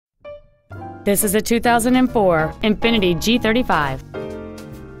This is a 2004 Infiniti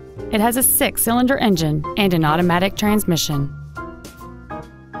G35. It has a 6-cylinder engine and an automatic transmission.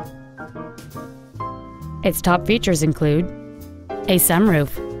 Its top features include a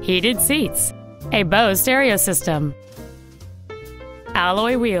sunroof, heated seats, a Bose stereo system,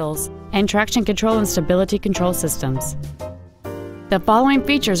 alloy wheels, and traction control and stability control systems. The following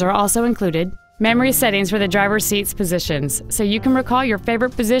features are also included: memory settings for the driver's seat's positions, so you can recall your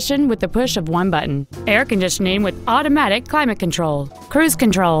favorite position with the push of one button, air conditioning with automatic climate control, cruise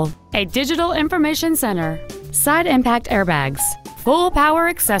control, a digital information center, side impact airbags, full power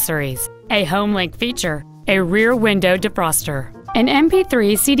accessories, a home link feature, a rear window defroster, an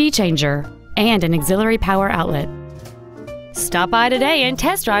MP3 CD changer, and an auxiliary power outlet. Stop by today and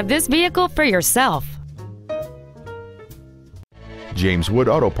test drive this vehicle for yourself. James Wood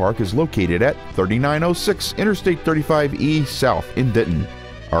Auto Park is located at 3906 Interstate 35E South in Denton.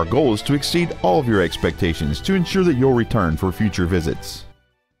 Our goal is to exceed all of your expectations to ensure that you'll return for future visits.